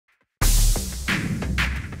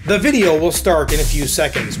The video will start in a few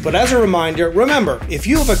seconds, but as a reminder, remember, if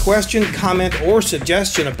you have a question, comment, or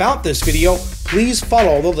suggestion about this video, please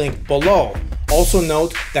follow the link below. Also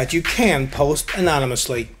note that you can post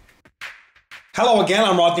anonymously. Hello again,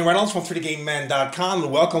 I'm Rodney Reynolds from 3DGameMan.com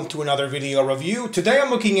and welcome to another video review. Today I'm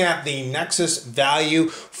looking at the Nexus Value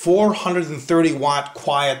 430 watt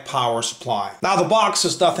quiet power supply. Now the box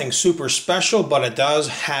is nothing super special, but it does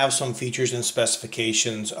have some features and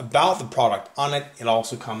specifications about the product on it. It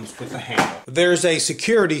also comes with a handle. There's a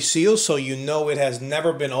security seal so you know it has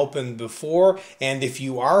never been opened before, and if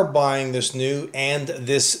you are buying this new and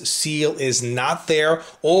this seal is not there,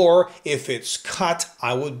 or if it's cut,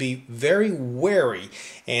 I would be very wary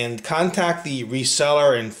and contact the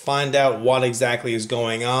reseller and find out what exactly is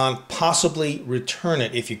going on. Possibly return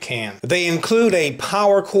it if you can. They include a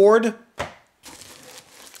power cord,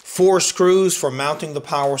 4 screws for mounting the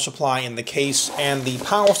power supply in the case, and the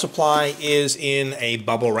power supply is in a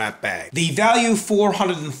bubble wrap bag. The Value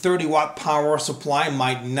 430 watt power supply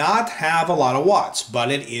might not have a lot of watts,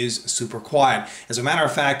 but it is super quiet. As a matter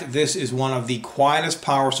of fact, this is one of the quietest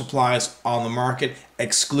power supplies on the market,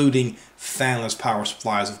 excluding fanless power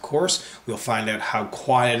supplies, of course. We'll find out how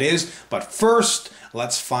quiet it is, but first,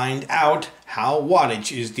 let's find out how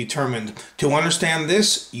wattage is determined. To understand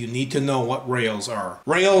this, you need to know what rails are.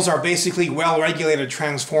 Rails are basically well-regulated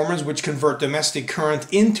transformers which convert domestic current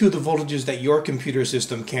into the voltages that your computer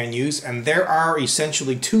system can use, and there are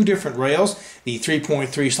essentially 2 different rails, the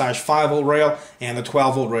 3.3/5 volt rail and the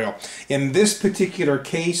 12 volt rail. In this particular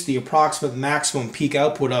case, the approximate maximum peak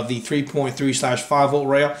output of the 3.3/5 volt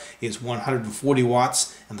rail is 140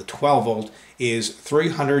 watts, and the 12 volt is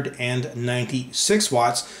 396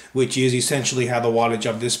 watts, which is essentially how the wattage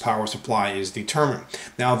of this power supply is determined.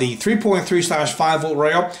 Now, the 3.3/5 volt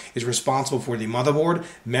rail is responsible for the motherboard,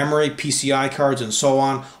 memory, PCI cards, and so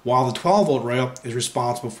on, while the 12 volt rail is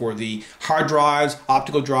responsible for the hard drives,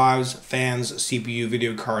 optical drives, fans, CPU,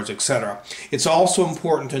 video cards, etc. It's also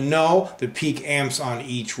important to know the peak amps on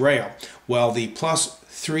each rail. Well, the plus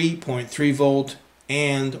 3.3 volt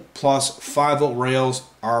and plus 5 volt rails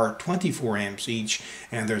are 24 amps each,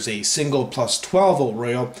 and there's a single plus 12 volt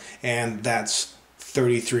rail, and that's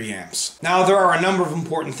 33 amps. Now, there are a number of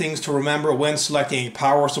important things to remember when selecting a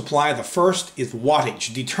power supply. The first is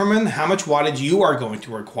wattage. Determine how much wattage you are going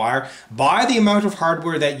to require by the amount of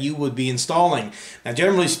hardware that you would be installing. Now,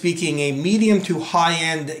 generally speaking, a medium to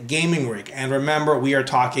high-end gaming rig, and remember, we are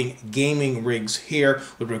talking gaming rigs here,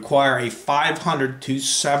 would require a 500 to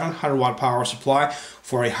 700 watt power supply.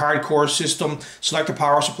 For a hardcore system, select a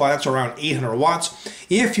power supply that's around 800 watts.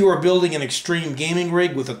 If you are building an extreme gaming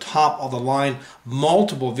rig with a top-of-the-line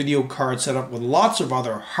multiple video cards set up with lots of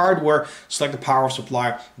other hardware, select a power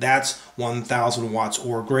supply that's 1000 watts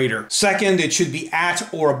or greater. Second, it should be at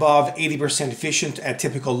or above 80% efficient at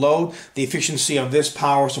typical load. The efficiency of this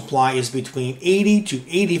power supply is between 80 to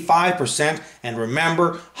 85%, and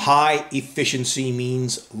remember, high efficiency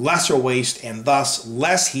means lesser waste and thus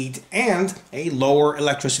less heat and a lower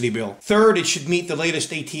electricity bill. Third, it should meet the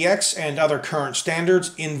latest ATX and other current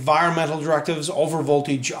standards, environmental directives, over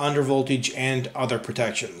voltage, under voltage, and other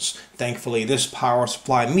protections. Thankfully, this power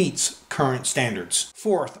supply meets current standards.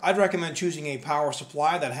 Fourth, I'd recommend choosing a power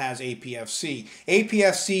supply that has APFC.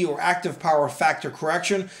 APFC, or active power factor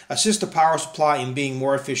correction, assists the power supply in being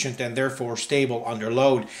more efficient and therefore stable under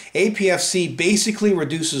load. APFC basically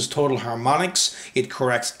reduces total harmonics, it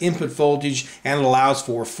corrects input voltage, and allows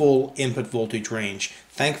for full input voltage range.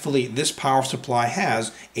 Thankfully, this power supply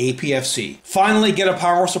has APFC. Finally, get a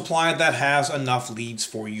power supply that has enough leads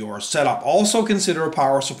for your setup. Also consider a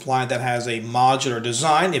power supply that has a modular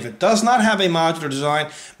design. If it does not have a modular design,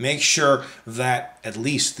 make sure that at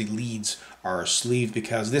least the leads are sleeved,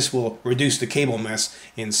 because this will reduce the cable mess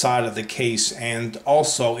inside of the case and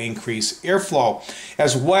also increase airflow.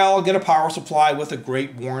 As well, get a power supply with a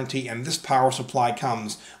great warranty, and this power supply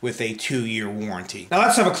comes with a 2-year warranty. Now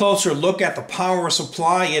let's have a closer look at the power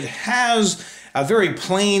supply. It has a very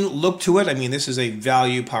plain look to it. I mean, this is a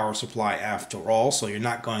value power supply after all, so you're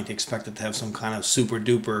not going to expect it to have some kind of super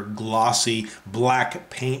duper glossy black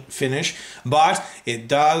paint finish, but it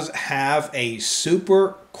does have a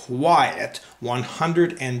super quiet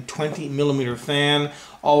 120 millimeter fan,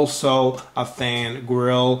 also a fan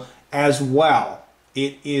grill as well.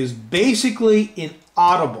 It is basically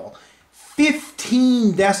inaudible.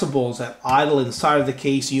 15 decibels at idle inside of the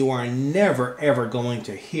case. You are never ever going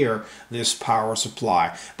to hear this power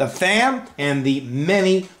supply. The fan and the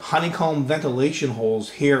many honeycomb ventilation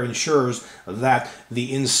holes here ensures that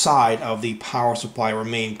the inside of the power supply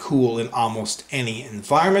remain cool in almost any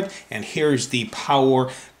environment. And here's the power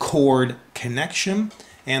cord connection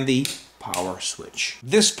and the power switch.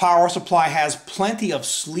 This power supply has plenty of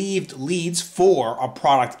sleeved leads for a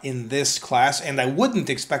product in this class, and I wouldn't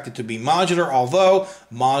expect it to be modular, although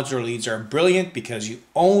modular leads are brilliant because you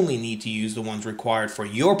only need to use the ones required for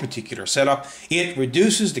your particular setup. It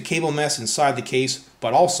reduces the cable mess inside the case,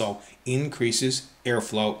 but also increases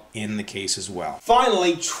airflow in the case as well.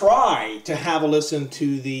 Finally, try to have a listen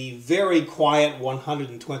to the very quiet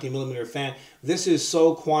 120mm fan. This is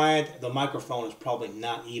so quiet, the microphone is probably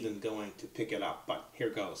not even going to pick it up, but here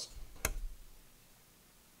goes.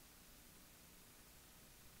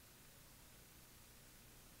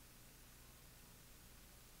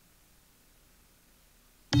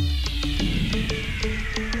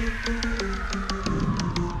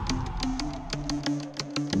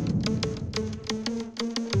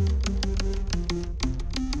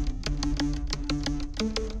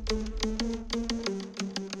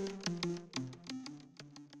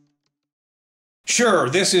 Sure,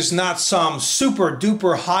 this is not some super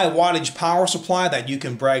duper high wattage power supply that you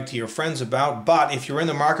can brag to your friends about, but if you're in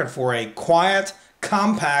the market for a quiet,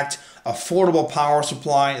 compact, affordable power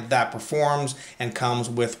supply that performs and comes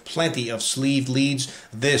with plenty of sleeved leads,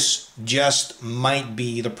 this just might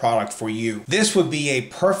be the product for you. This would be a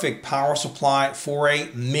perfect power supply for a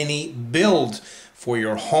mini build for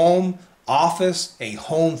your home, office, a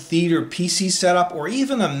home theater PC setup, or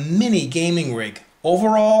even a mini gaming rig.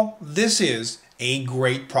 Overall, this is a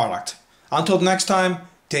great product. Until next time,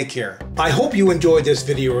 take care. I hope you enjoyed this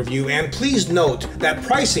video review, and please note that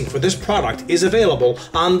pricing for this product is available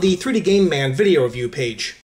on the 3D Game Man video review page.